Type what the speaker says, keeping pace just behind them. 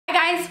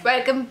guys,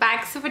 welcome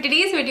back. So for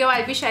today's video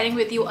I'll be sharing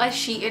with you a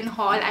Shein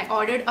haul. I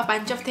ordered a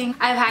bunch of things.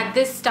 I've had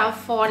this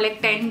stuff for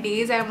like 10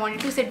 days. I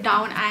wanted to sit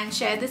down and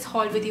share this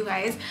haul with you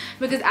guys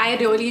because I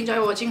really enjoy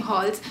watching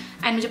hauls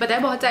and मुझे पता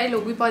है बहुत सारे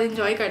लोग भी बहुत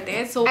enjoy करते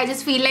हैं. So I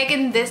just feel like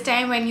in this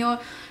time when you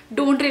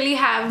don't really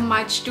have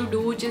much to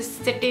do,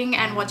 just sitting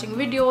and watching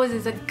videos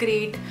is a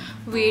great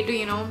way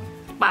to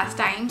past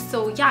time. So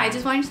yeah, I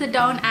just wanted to sit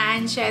down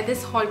and share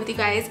this haul with you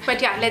guys.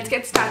 But yeah, let's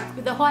get started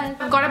with the haul.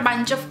 I've got a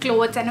bunch of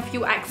clothes and a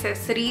few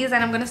accessories,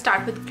 and I'm gonna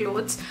start with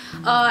clothes.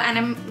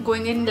 And I'm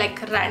going in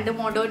like random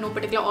order, no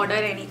particular order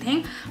or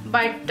anything.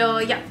 But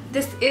yeah,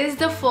 this is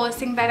the first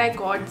thing that I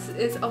got.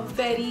 This is a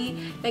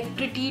very like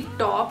pretty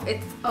top.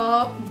 It's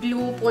a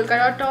blue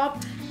polka dot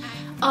top.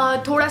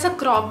 थोड़ा सा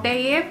cropped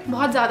है, ये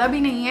बहुत ज़्यादा भी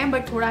नहीं है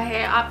but थोड़ा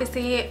है. आप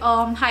इसे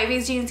हाई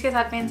वेस्ट जीन्स के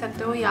साथ पहन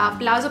सकते हो या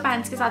प्लाजो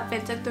पैंट्स के साथ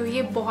पहन सकते हो.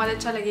 ये बहुत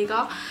अच्छा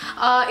लगेगा.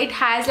 It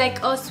has like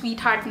a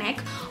sweet heart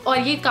नेक और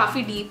ये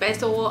काफ़ी डीप है.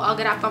 सो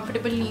अगर आप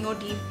कंफर्टेबल नहीं हो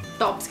डीप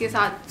टॉप्स के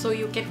साथ, so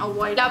you can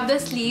avoid. Love the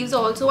sleeves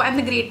also. And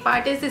the great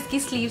part is इसकी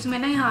स्लीव्स में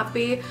ना यहाँ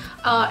पे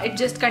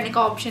एडजस्ट करने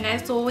का ऑप्शन है.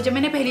 सो जब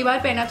मैंने पहली बार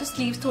पहना तो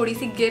स्लीव्स थोड़ी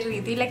सी गिर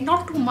रही थी, like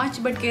not too much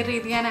but गिर रही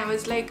थी. एंड आई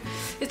वाज लाइक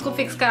इसको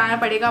फिक्स कराना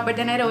पड़ेगा. But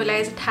then I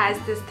realise it has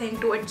this thing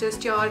to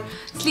adjust your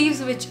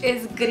sleeves which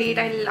is great.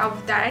 I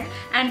love that.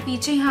 And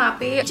पीछे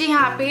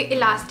यहाँ पे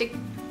इलास्टिक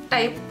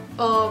टाइप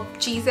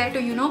चीज़ है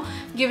to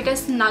give it a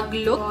snug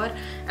look. और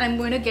I'm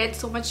going to get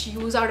so much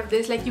use out of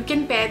this. Like you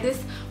can pair this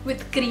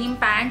with cream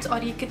pants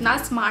और ये कितना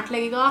smart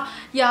लगेगा.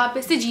 या आप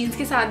इसे जीन्स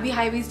के साथ भी,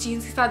 हाई वेस्ट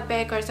जीन्स के साथ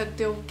पेयर कर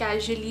सकते हो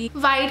casually.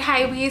 White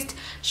high waist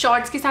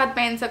shorts के साथ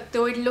पहन सकते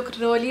हो. It look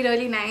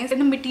really nice.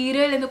 And the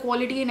material and the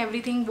quality and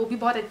everything वो भी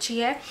बहुत अच्छी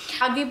है.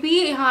 आगे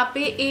भी यहाँ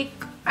पे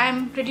एक, आई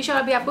एम प्रिटी श्योर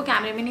अभी आपको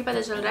कैमरे में नहीं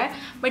पता चल रहा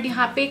है बट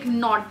यहाँ पे एक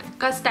नॉट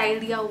का स्टाइल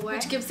दिया हुआ है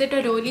which gives it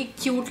a really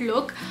cute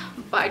look.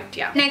 But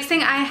yeah, next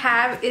thing I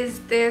have is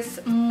this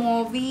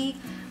mauvey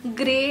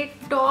grey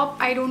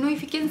top. I don't know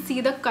if you can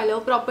see the color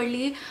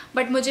properly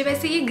but मुझे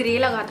वैसे ये grey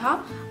लगा था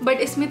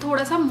but इसमें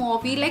थोड़ा सा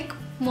mauvey, like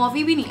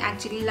mauvey भी नहीं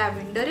actually,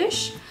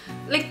 lavenderish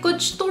like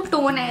कुछ तो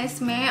टोन है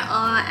इसमें.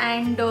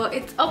 And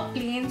it's a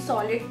plane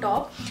solid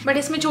top but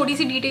इसमें छोटी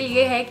सी डिटेल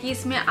ये है कि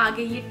इसमें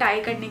आगे ये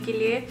टाई करने के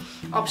लिए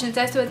ऑप्शन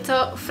है. So it's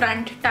a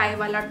front tie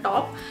वाला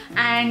top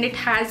and it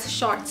has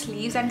short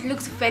sleeves and it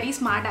looks very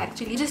smart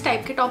actually. जिस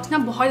टाइप के टॉप्स ना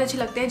बहुत अच्छे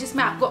लगते हैं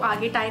जिसमें आपको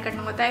आगे टाई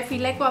करना होता है. आई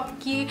फील लाइक वो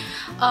आपकी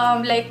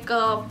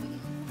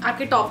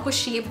आपके टॉप को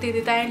शेप दे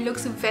देता है. And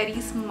looks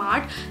very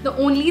smart. The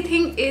only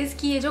thing is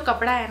कि ये जो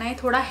कपड़ा है ना ये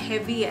थोड़ा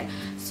हैवी है.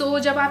 सो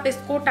जब आप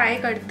इसको टाई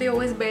करते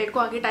हो, इस बेल्ट को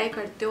आगे टाई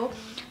करते हो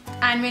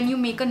and when you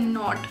make a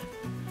not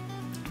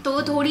तो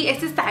वो थोड़ी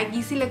ऐसे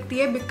सैगी सी लगती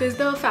है because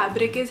the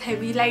fabric is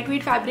heavy. Light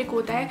weight fabric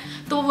होता है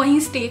तो वहीं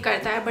स्टे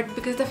करता है but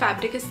because the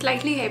fabric is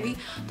slightly heavy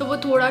तो वो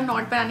थोड़ा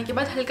नॉट बनाने के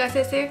बाद हल्का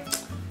से ऐसे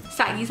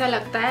saggy सा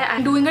लगता है.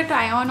 And doing a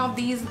try on of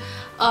these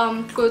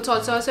clothes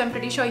also, so I'm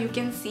pretty sure you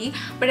can see,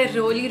 but I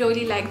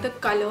really like the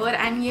color.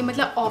 And ये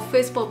मतलब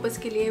office purpose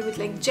के लिए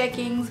with like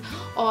jeggings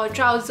or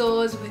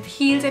trousers with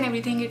heels and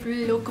everything, it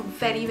will look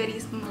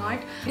very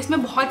smart.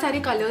 इसमें बहुत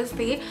सारे colors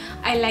थे.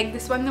 I like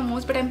this one the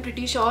most, but I'm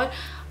pretty sure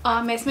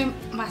मैं इसमें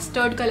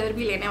mustard color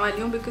भी लेने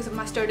वाली हूँ because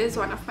mustard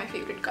is one of my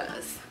favorite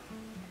colors.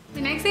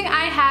 The next thing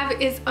I have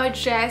is a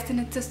dress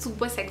and it's a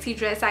super sexy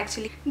dress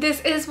actually. This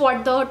is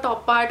what the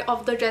top part of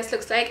the dress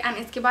looks like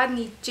and इसके बाद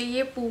नीचे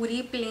ये पूरी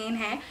plain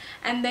है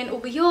and then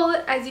over here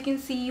as you can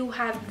see you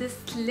have this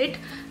slit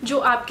जो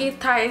आपके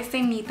thigh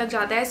से knee तक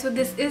जाता है. So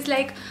this is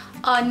like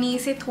knee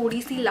से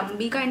थोड़ी सी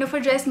लंबी kind of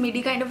a dress,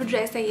 midi kind of a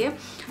dress है ये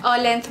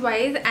length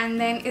wise.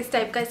 And then इस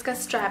टाइप का इसका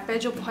strap है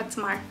जो बहुत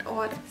smart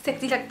और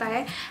sexy लगता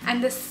है.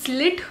 And the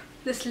slit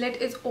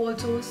is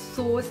also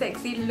so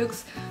sexy. It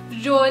looks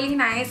really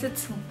nice.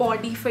 It's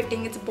body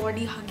fitting, it's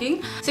body hugging.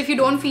 So if you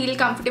don't feel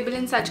comfortable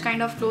in such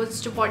kind of clothes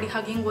जो body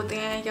hugging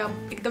होते हैं या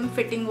एकदम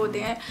fitting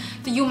होते हैं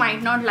तो you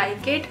might not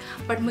like it.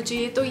 But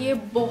मुझे तो ये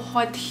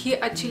बहुत ही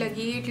अच्छी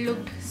लगी. It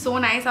looked so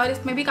nice. और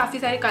इसमें भी काफ़ी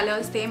सारे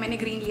colors थे. मैंने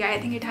green लिया. I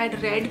think it had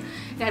red,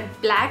 it had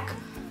black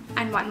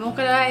and one more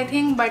color I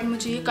think. but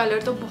मुझे ये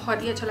कलर तो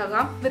बहुत ही अच्छा लगा.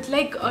 विथ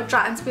लाइक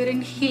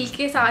ट्रांसपेरेंट हील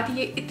के साथ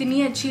ये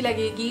इतनी अच्छी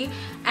लगेगी.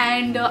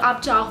 एंड आप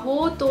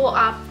चाहो तो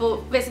आप,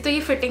 वैसे तो ये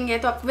फिटिंग है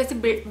तो आपको वैसे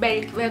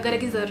बेल्ट वगैरह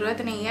की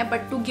ज़रूरत नहीं है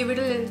but to give it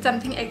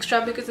something extra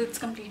because it's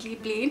completely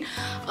plane,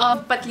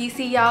 पतली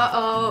सी या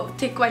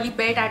थिक वाली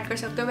बेल्ट ऐड कर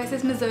सकते हो. वैसे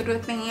इसमें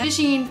ज़रूरत नहीं है.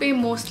 शीन पे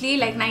mostly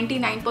like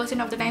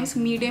 99% of the times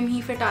medium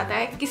he fit आता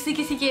है.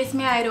 किसी केस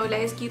में आई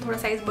रियलाइज़ कि थोड़ा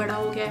साइज़ बड़ा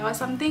हो गया है और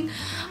समथिंग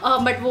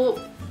बट वो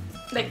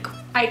like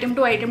item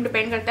to item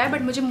depend करता है.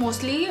 बट मुझे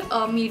मोस्टली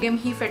मीडियम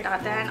ही फिट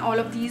आता है एंड ऑल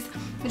ऑफ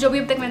दीज जो भी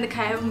अब तक मैंने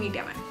दिखाया है वो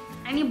मीडियम है.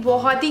 एंड ये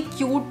बहुत ही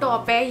क्यूट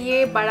टॉप है.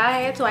 ये बड़ा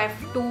है सो I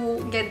have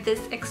to get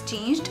this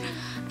exchanged.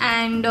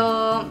 And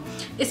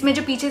इसमें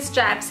जो पीछे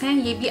स्ट्रैप्स हैं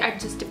ये भी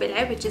एडजस्टेबल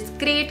है which is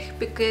great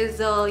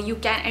because you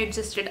can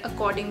adjust it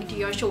according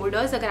to your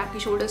shoulders. अगर आपके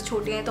शोल्डर्स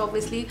छोटे हैं तो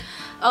ऑब्वियसली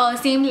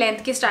सेम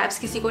लेंथ के स्ट्रैप्स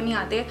किसी को नहीं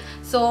आते.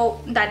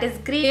 So that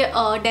is great.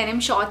 Denim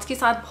shorts के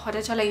साथ बहुत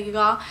अच्छा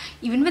लगेगा.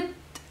 Even with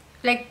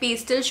like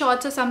pastel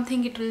shorts or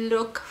something it will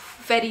look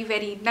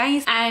very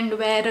nice and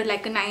wear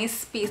like a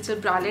nice pastel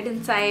bralette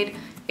inside.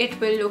 It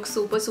will look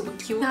super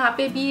cute. यहाँ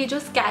पे भी ये जो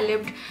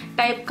scalloped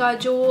टाइप का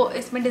जो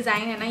इसमें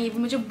डिज़ाइन है ना, ये भी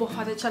मुझे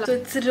बहुत अच्छा लगा. So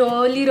it's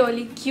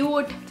really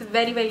cute. It's a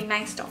very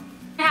nice top.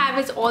 I have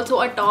is also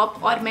a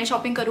top, और मैं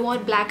शॉपिंग करूँ और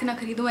ब्लैक ना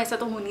खरीदूँ ऐसा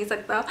तो हो नहीं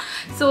सकता.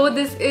 So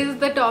this is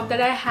the top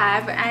that I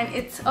have and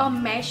it's a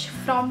mesh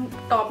from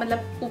top,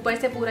 मतलब ऊपर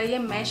से पूरा ये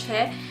mesh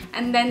है,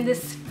 and then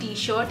this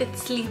t-shirt,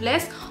 it's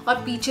sleeveless,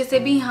 और पीछे से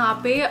भी यहाँ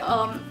पे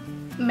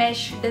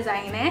mesh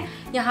डिज़ाइन है.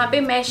 यहाँ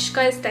पे mesh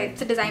का इस टाइप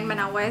से डिज़ाइन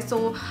बना हुआ है. So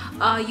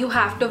you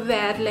have to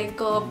wear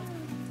like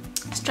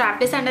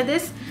strapless under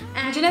this.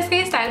 And मुझे ना इसका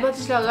ये स्टाइल बहुत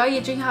अच्छा लगा. ये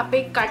जो यहाँ पे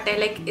कट है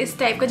लाइक इस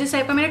टाइप का, जिस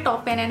टाइप का मैंने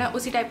टॉप पहना है ना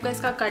उसी टाइप का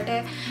इसका कट है.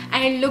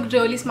 And it look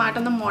really smart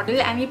on the model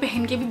and ये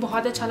पहन के भी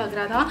बहुत अच्छा लग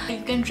रहा था. You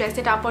can dress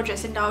it up और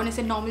ड्रेस इट डाउन.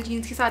 इसे नॉर्मल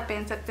जीन्स के साथ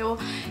पहन सकते हो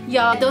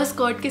या द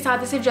स्कर्ट के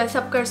साथ इसे ड्रेस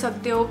अप कर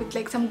सकते हो with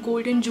like some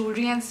golden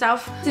jewellery and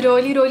stuff.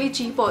 Really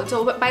cheap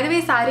also. By the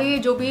way सारे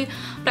जो भी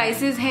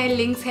प्राइसेस हैं,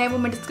 लिंक्स हैं, वो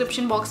मैं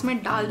डिस्क्रिप्शन बॉक्स में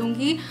डाल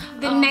दूंगी.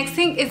 The next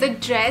thing is a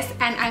dress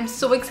and I am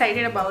so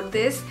excited about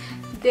this.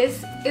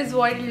 This is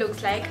what it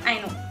looks like. I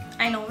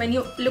know when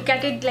you look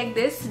at it like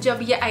this. जब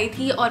ये आई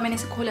थी और मैंने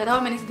इसे खोला था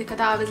और मैंने इसे देखा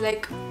था, आई वाज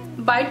लाइक,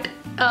 बट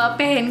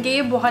पहन के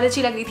ये बहुत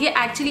अच्छी लग रही थी.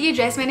 एक्चुअली ये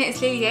ड्रेस मैंने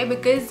इसलिए लिया है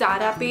बिकॉज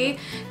ज़ारा पे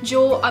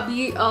जो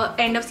अभी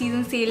एंड ऑफ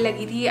सीजन सेल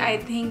लगी थी, आई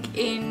थिंक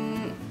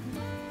इन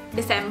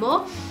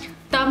दिसंबर,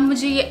 तब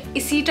मुझे ये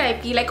इसी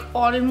टाइप की लाइक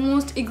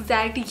ऑलमोस्ट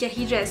एग्जैक्ट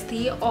यही ड्रेस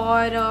थी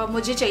और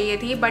मुझे चाहिए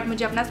थी, बट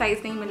मुझे अपना साइज़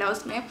नहीं मिला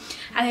उसमें.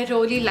 And I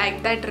really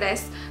like that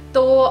dress.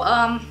 तो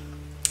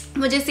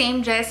मुझे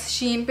सेम ड्रेस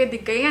शीन पे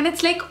दिख गई and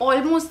it's like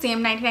almost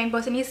same.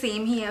 99% ये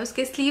सेम ही है.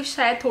 उसके स्लीव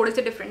शायद थोड़े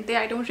से डिफरेंट थे,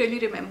 I don't really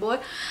remember,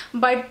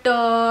 but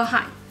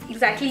हाँ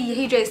एग्जैक्टली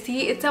यही ड्रेस थी.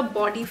 It's a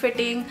body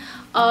fitting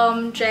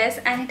dress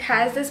and it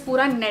has this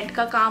पूरा नेट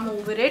का काम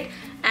ओवर इट.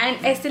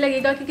 एंड ऐसे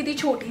लगेगा कि कितनी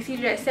छोटी सी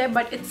ड्रेस है,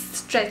 but it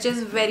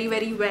stretches very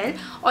well.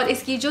 और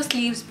इसकी जो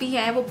स्लीव्स भी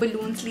हैं वो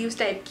बलून स्लीव्स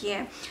टाइप की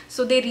हैं.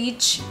 सो they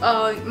reach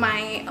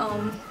my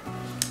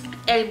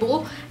elbow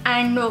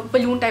and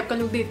balloon type का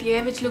लुक देती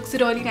है विच लुक्स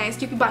रियली नाइस,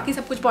 क्योंकि बाकी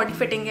सब कुछ बॉडी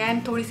फिटिंग है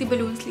एंड थोड़ी सी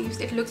balloon sleeves.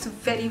 It looks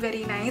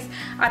very nice.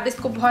 आप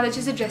इसको बहुत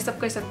अच्छे से ड्रेसअप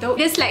कर सकते हो.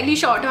 It is slightly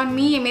short on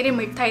me. ये मेरे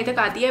मिड थाई तक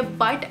आती है,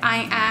 but I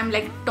am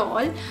like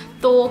toll,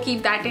 तो keep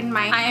that in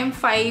mind. I am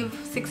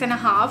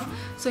 5'6.5",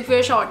 so if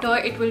you're shorter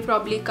it will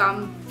probably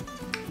come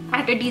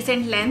at a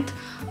decent length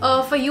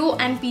for you.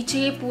 And पीछे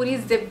ये पूरी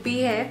zip भी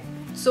है,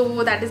 so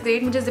that is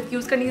great. मुझे zip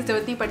use करने की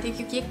ज़रूरत नहीं पड़ती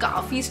क्योंकि ये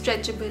काफ़ी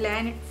स्ट्रेचेबल है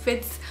and it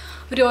fits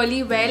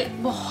really well.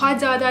 बहुत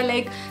ज़्यादा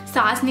लाइक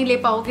सांस नहीं ले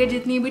पाओगे,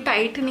 जितनी भी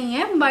टाइट नहीं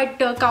है,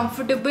 but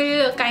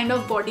comfortable kind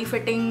of body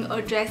fitting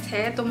dress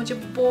है, तो मुझे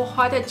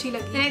बहुत अच्छी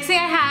लगी. Next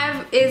I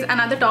have is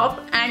another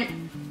top and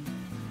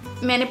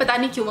मैंने पता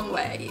नहीं क्यों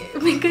मंगवाया ये,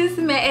 बिकॉज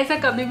मैं ऐसा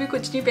कभी भी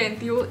कुछ नहीं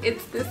पहनती हूँ.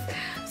 It's this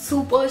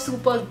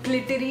super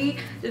glittery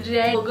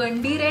red,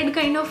 burgundy red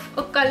kind of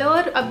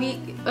colour. अभी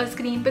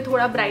स्क्रीन पे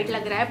थोड़ा ब्राइट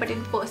लग रहा है, but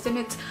in person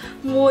it's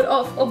more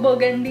of a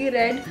burgundy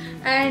red.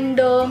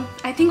 And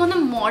I think on the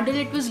model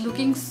it was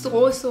looking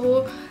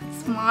so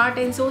smart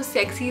and so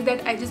sexy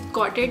that I just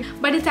got it.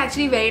 But it's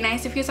actually very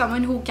nice if you're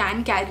someone who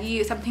can carry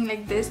something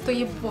like this. तो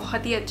ये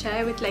बहुत ही अच्छा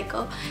है with like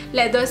a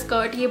leather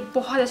skirt. ये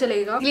बहुत अच्छा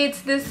लगेगा.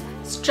 It's this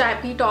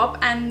strappy top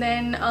and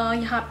then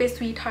यहाँ पे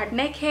sweetheart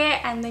neck है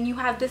and then you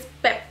have this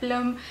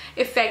peplum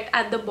effect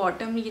at the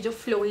bottom. ये जो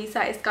flowy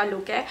सा इसका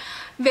look है.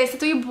 वैसे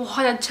तो ये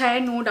बहुत अच्छा है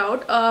no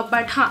doubt,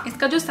 but हाँ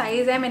इसका जो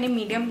size है मैंने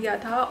medium लिया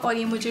था और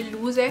ये मुझे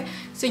loose है,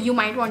 so you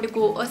might want to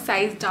go a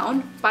size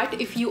down. But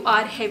if you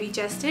are heavy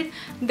chested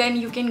then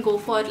you can go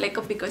for like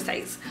a bigger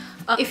size.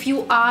 If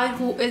you are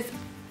who is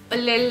a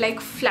little like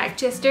flat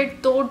chested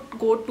तो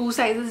go 2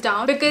 sizes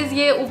down because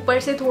ये ऊपर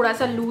से थोड़ा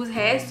सा loose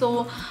है, so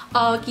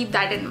keep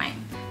that in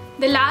mind.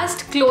 The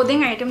last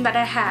clothing item that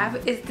I have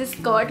is this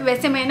skirt.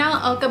 वैसे मैं ना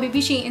कभी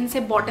भी Shein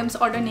से bottoms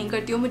order नहीं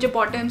करती हूँ. मुझे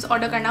bottoms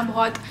order करना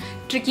बहुत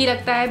tricky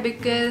लगता है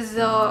because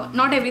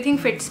not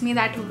everything fits me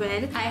that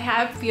well. I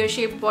have pear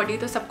shaped body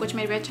तो सब कुछ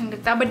मेरे पे अच्छा नहीं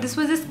लगता. But this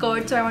was a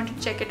skirt, so I wanted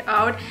to check it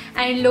out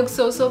and it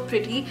looks so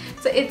pretty.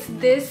 So it's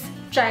this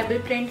tribal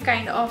print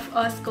kind of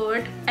a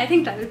skirt. I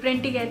think tribal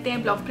print ही कहते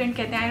हैं, block print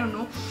कहते हैं, I don't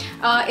know.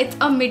 It's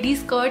a midi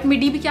skirt.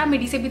 midi भी क्या,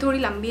 midi से भी थोड़ी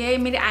लंबी है.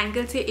 मेरे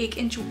ankle से 1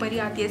 इंच ऊपर ही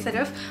आती है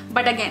सिर्फ.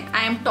 But again,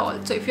 I am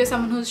tall, so if you're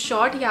someone who's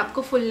short, ये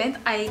आपको full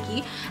length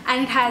आएगी.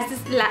 And it has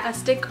this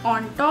elastic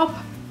on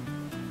top.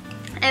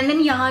 And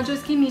then यहाँ जो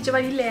इसकी नीचे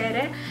वाली लेयर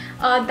है,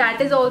 that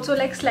is also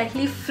like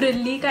slightly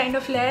frilly kind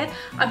of layer.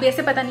 अभी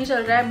ऐसे पता नहीं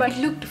चल रहा है, but it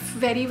looked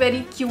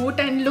very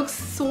cute and looks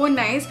so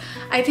nice.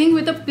 I think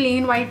with a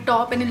plain white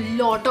top and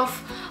a lot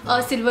of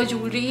silver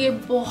jewelry ये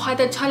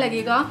बहुत अच्छा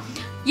लगेगा.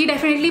 ये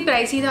डेफिनेटली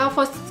प्राइसी था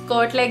फॉर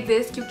स्कर्ट लाइक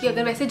दिस, क्योंकि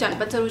अगर वैसे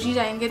जनपद सरोजनी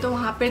जाएंगे तो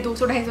वहाँ पर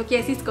 200-250 की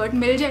ऐसी स्कर्ट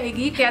मिल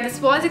जाएगी. या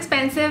this was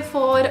expensive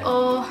for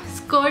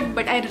skirt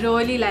but I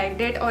really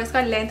liked it. और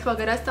इसका लेंथ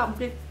वगैरह सब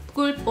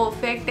बिल्कुल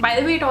perfect. By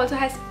the way it also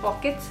has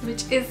pockets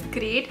which is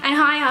great. And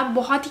हाँ यार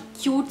बहुत ही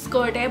क्यूट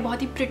स्कर्ट है,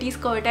 बहुत ही प्रिटी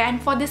स्कर्ट है. And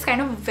for this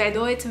kind of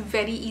whether it's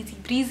very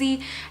easy breezy,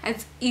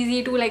 it's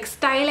easy to like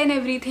style and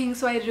everything.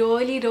 So I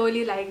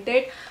really liked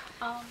it.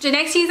 जो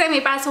next चीज़ है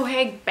मेरे पास वो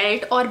है एक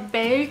बेल्ट, और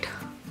बेल्ट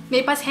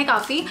मेरे पास है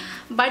काफ़ी,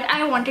 but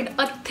I wanted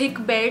a thick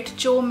belt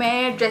जो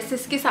मैं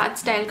ड्रेसेस के साथ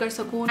स्टाइल कर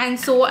सकूँ, and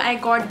so I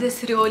got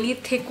this really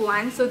thick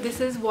one. So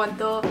this is what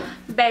the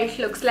belt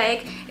looks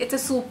like. It's a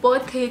super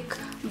thick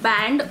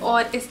band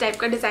और इस टाइप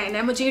का डिज़ाइन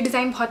है. मुझे ये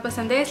डिज़ाइन बहुत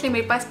पसंद है, इसलिए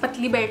मेरे पास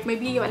पतली बेल्ट में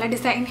भी ये वाला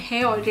डिज़ाइन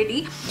है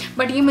ऑलरेडी,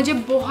 बट ये मुझे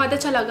बहुत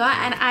अच्छा लगा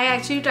and I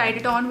actually tried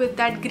it on with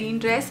that green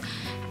dress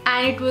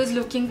and it was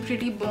looking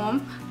pretty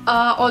Baum.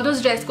 All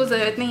those dress को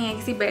ज़रूरत नहीं है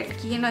किसी बेल्ट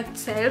की इन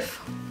इटसेल्फ,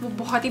 वो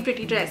बहुत ही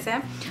प्रिटी ड्रेस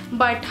है.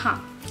 बट हाँ,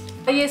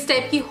 ये इस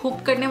टाइप की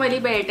हुक करने वाली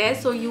बेल्ट है.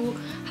 So you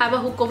have a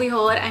hook over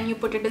here and you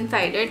put it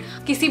inside it.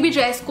 किसी भी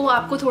ड्रेस को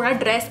आपको थोड़ा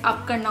ड्रेस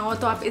अप करना हो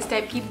तो आप इस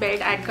टाइप की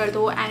बेल्ट ऐड कर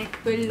दो and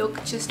it will look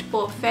just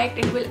perfect.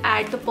 It will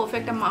add the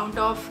perfect amount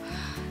of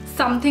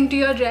something to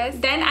your dress.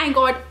 Then I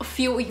got a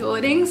few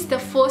earrings. The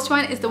first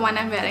one is the one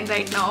I'm wearing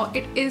right now.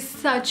 It is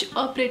such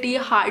a pretty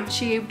heart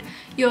shaped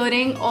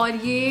earring और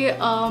ये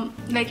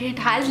like it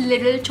has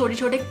little छोटे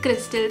छोटे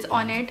crystals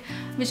on it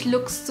which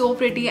looks so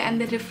pretty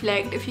and they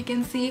reflect. If you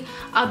can see,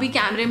 अभी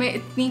कैमरे में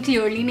इतनी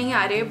clearly नहीं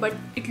आ रहे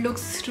but it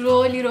looks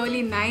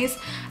really nice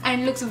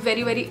and looks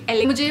very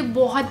elegant. मुझे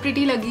बहुत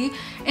pretty लगी.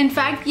 In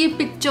fact ये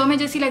पिक्चर में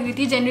जैसी लग रही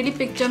थी. जनरली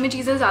पिक्चर में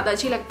चीज़ें ज़्यादा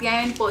अच्छी लगती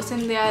हैं, in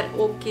person they are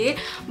okay,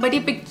 but ये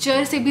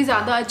पिक्चर से भी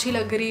ज़्यादा अच्छी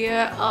लग रही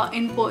है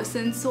in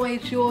person. So I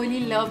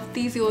really love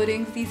these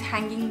earrings, these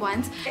hanging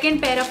ones.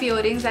 Second pair of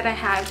earrings that I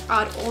have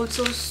are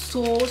also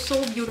so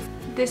beautiful.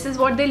 This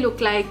is what they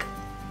look like.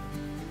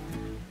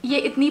 ये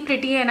इतनी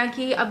प्रिटी है ना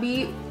कि अभी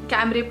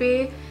कैमरे पे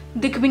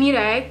दिख भी नहीं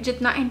रहा है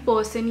जितना इन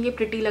पर्सन ये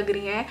प्रिटी लग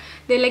रही है.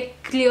 They like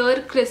clear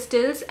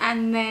crystals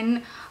and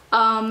then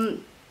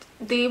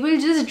they will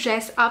just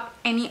dress up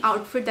any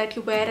outfit that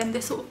you wear and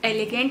they're so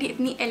elegant.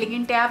 इतनी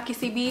elegant है, आप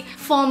किसी भी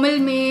formal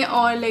में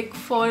और like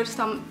for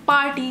some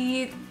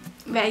party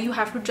where you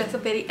have to dress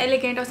up very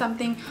elegant or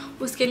something,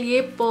 उसके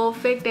लिए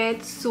perfect है.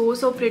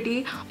 so pretty.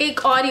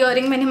 एक और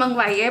earring मैंने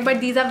मंगवाई है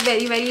but these are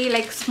very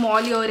like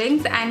small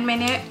earrings and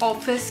मैंने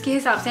office के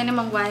हिसाब से इन्हें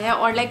मंगवाया है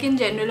और like in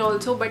general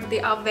also, but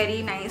they are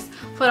very nice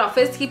for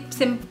office. की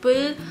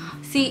simple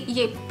सी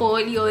ये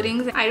Perl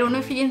earrings. I don't know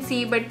if you can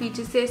see but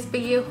पीछे से इस पे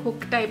ये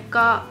हुक टाइप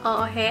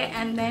का है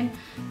एंड देन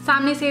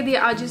सामने से they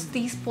are just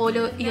these Perl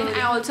earrings.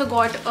 I also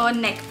got a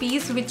neck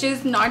piece which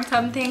is not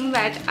something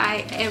that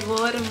I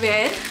ever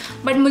where,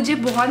 but मुझे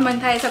बहुत मन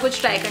था ऐसा कुछ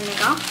ट्राई करने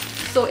का.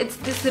 So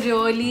it's this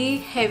really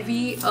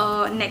heavy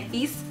neck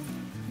piece.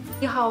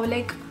 How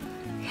like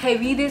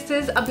heavy this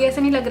is. अभी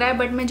ऐसा नहीं लग रहा है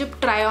बट मैं जब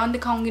ट्राई ऑन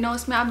दिखाऊंगी ना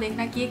उसमें आप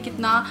देखना कि ये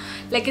कितना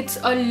like it's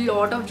a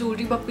lot of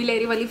jewellery, पप्पी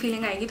लेरी वाली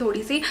फीलिंग आएगी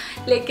थोड़ी सी,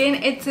 लेकिन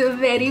इट्स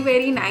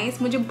वेरी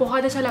नाइस. मुझे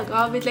बहुत अच्छा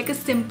लगा with like a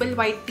simple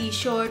white T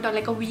shirt और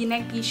लाइक अ वी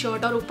नेक टी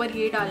शर्ट और ऊपर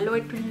ये डाल लो.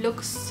 It will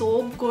look so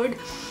good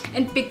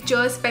in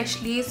pictures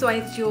specially. So I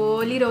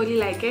really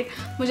like it.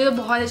 मुझे तो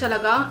बहुत अच्छा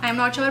लगा. आई एम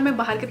नॉट श्योर मैं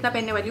बाहर कितना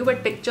पहनने वाली हूँ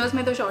बट पिक्चर्स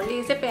में तो श्योरली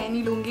इसे पहन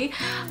ही लूँगी.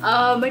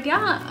 बट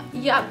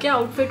ये आपके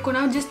आउटफिट को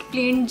ना just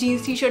plain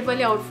jeans T shirt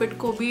वाले आउटफिट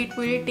को भी it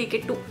will take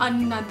it to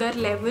another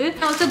level.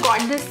 I also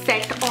got this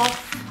set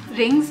of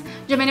rings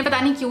जो मैंने पता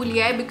नहीं क्यों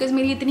लिया है बिकॉज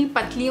मेरी इतनी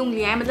पतली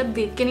उंगलियां हैं, मतलब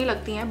देख के नहीं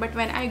लगती हैं, but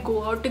when I go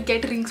out to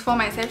get rings for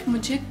my self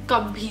मुझे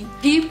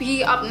कभी भी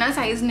अपना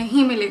साइज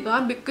नहीं मिलेगा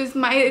because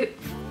my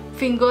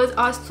fingers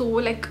are so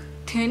like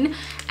thin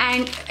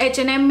and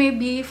H&M में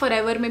भी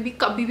फॉरएवर में भी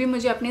कभी भी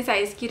मुझे अपने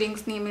साइज़ की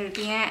रिंग्स नहीं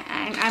मिलती हैं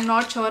and I am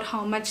not sure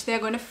how much they are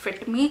going to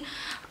fit मी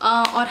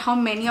और how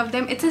many of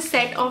them. It's a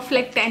set of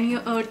like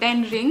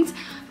 10 rings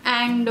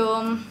and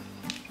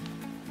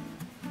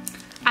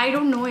I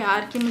don't know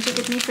यार कि मुझे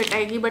कितनी फिट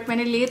आएगी बट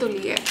मैंने ले तो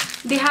ली है.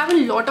 They have a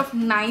lot of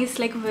nice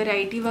like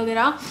variety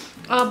वगैरह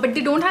but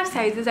they don't have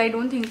sizes. I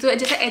don't think so.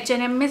 जैसे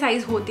H&M में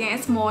साइज़ होते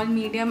हैं small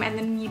medium and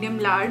then medium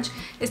large,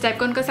 इस टाइप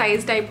का उनका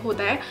साइज़ टाइप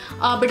होता है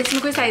बट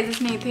इसमें कोई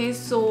साइजेस नहीं थे.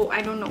 सो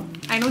I don't know,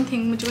 I don't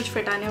think मुझे कुछ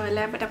फिट आने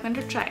वाला है but I am going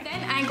to try.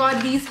 Then I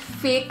got these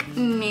fake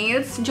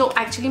nails जो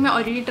एक्चुअली मैं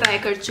ऑलरेडी ट्राई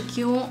कर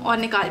चुकी हूँ और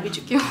निकाल भी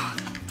चुकी हूँ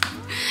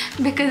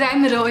because I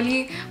am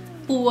really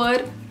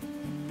poor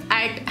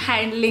eight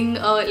handling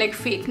like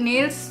fake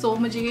nails. सो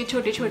मुझे ये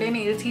छोटे छोटे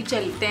नेल्स ही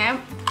चलते हैं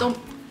तो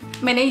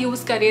मैंने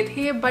यूज़ करे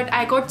थे but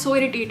I got so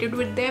irritated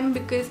with them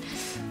because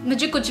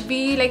मुझे कुछ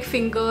भी लाइक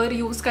फिंगर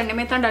यूज़ करने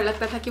में इतना डर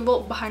लगता था कि वो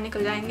बाहर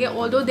निकल जाएंगे.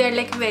 Although they are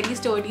like very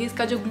sturdy.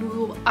 इसका जो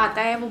ग्लू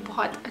आता है वो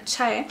बहुत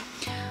अच्छा है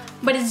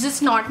but it's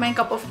just not my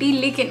cup of tea.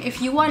 लेकिन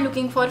if you are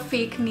looking for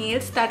fake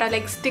nails that are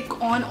like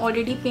stick on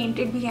already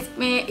painted भी है,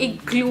 इसमें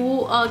एक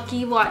ग्लू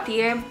की वो आती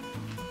है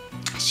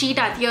शीट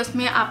आती है,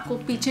 उसमें आपको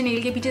पीछे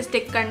नेल के पीछे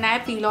स्टिक करना है,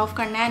 पील ऑफ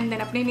करना है एंड देन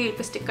अपने नेल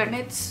पे स्टिक करना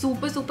है. It's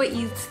super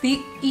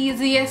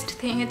easiest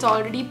thing. It's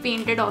already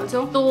painted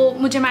also. तो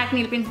मुझे मैट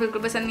नेल पेंट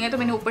बिल्कुल पसंद नहीं है तो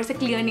मैंने ऊपर से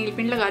क्लियर नेल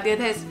पेंट लगा दिया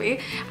था इस पर.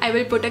 I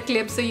will put a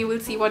clip so you will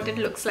see what it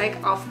looks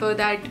like after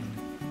that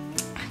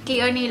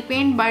clear nail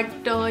paint.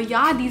 But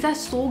या दीज आर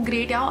सो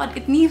ग्रेट यार और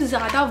इतनी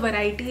ज़्यादा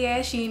वैरायटी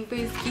है शीन पे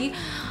इसकी.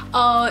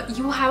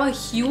 You have a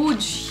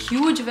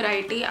huge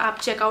variety. आप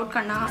चेकआउट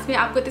करना. इसमें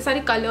आपको इतने सारे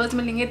कलर्स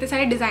मिलेंगे, इतने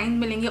सारे डिज़ाइन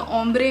मिलेंगे,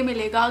 ओम्ब्रे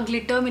मिलेगा,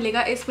 ग्लिटर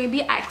मिलेगा. इसमें भी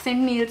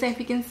एक्सेंट नेल्स हैं, इफ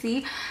यू कैन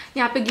सी.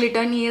 यहाँ पे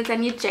ग्लिटर नेल्स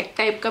एंड ये चेक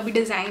टाइप का भी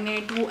डिज़ाइन है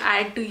to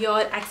add to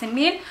your accent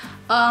nail.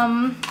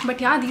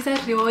 But यार these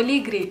are really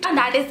great.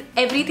 That is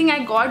everything I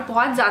got.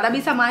 बहुत ज़्यादा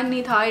भी सामान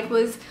नहीं था. It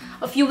was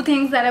a few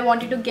things that I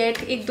wanted to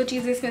get. एक दो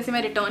चीज़ें इसमें से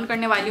मैं रिटर्न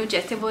करने वाली हूँ,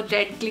 जैसे वो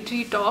red glittery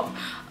top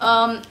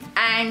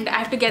and I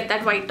have to get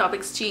that white top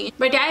exchange.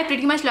 But yeah, I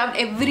pretty much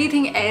loved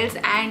everything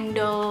else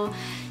and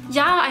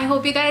yeah, I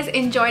hope you guys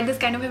enjoyed this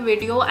kind of a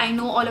video. I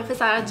know all of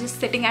us are just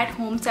sitting at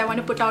home, so I want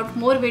to put out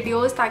more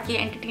videos ताकि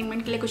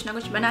entertainment के लिए कुछ ना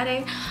कुछ बना रहे.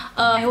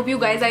 I hope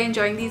you guys are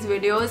enjoying these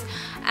videos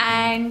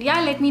and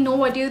yeah, let me know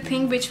what do you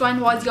think. Which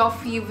one was your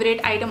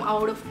favorite item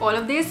out of all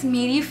of this?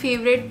 मेरी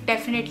favorite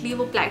definitely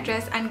वो black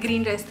dress and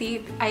green dress थी.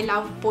 I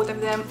love both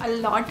of them a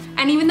lot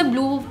and even the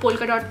blue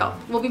polka dot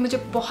top वो भी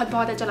मुझे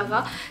बहुत अच्छा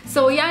लगा.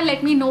 So yeah,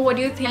 let me know what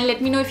do you think and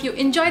let me know if you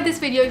enjoyed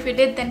this video. If you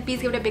did, then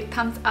please give it a big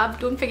thumbs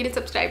up. Don't forget to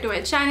subscribe to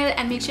my channel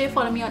and make sure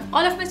follow me on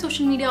all of my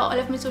social media.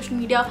 All of my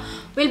social media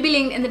will be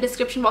linked in the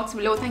description box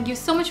below. Thank you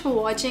so much for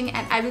watching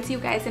and I will see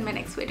you guys in my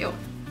next video.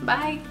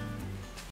 Bye.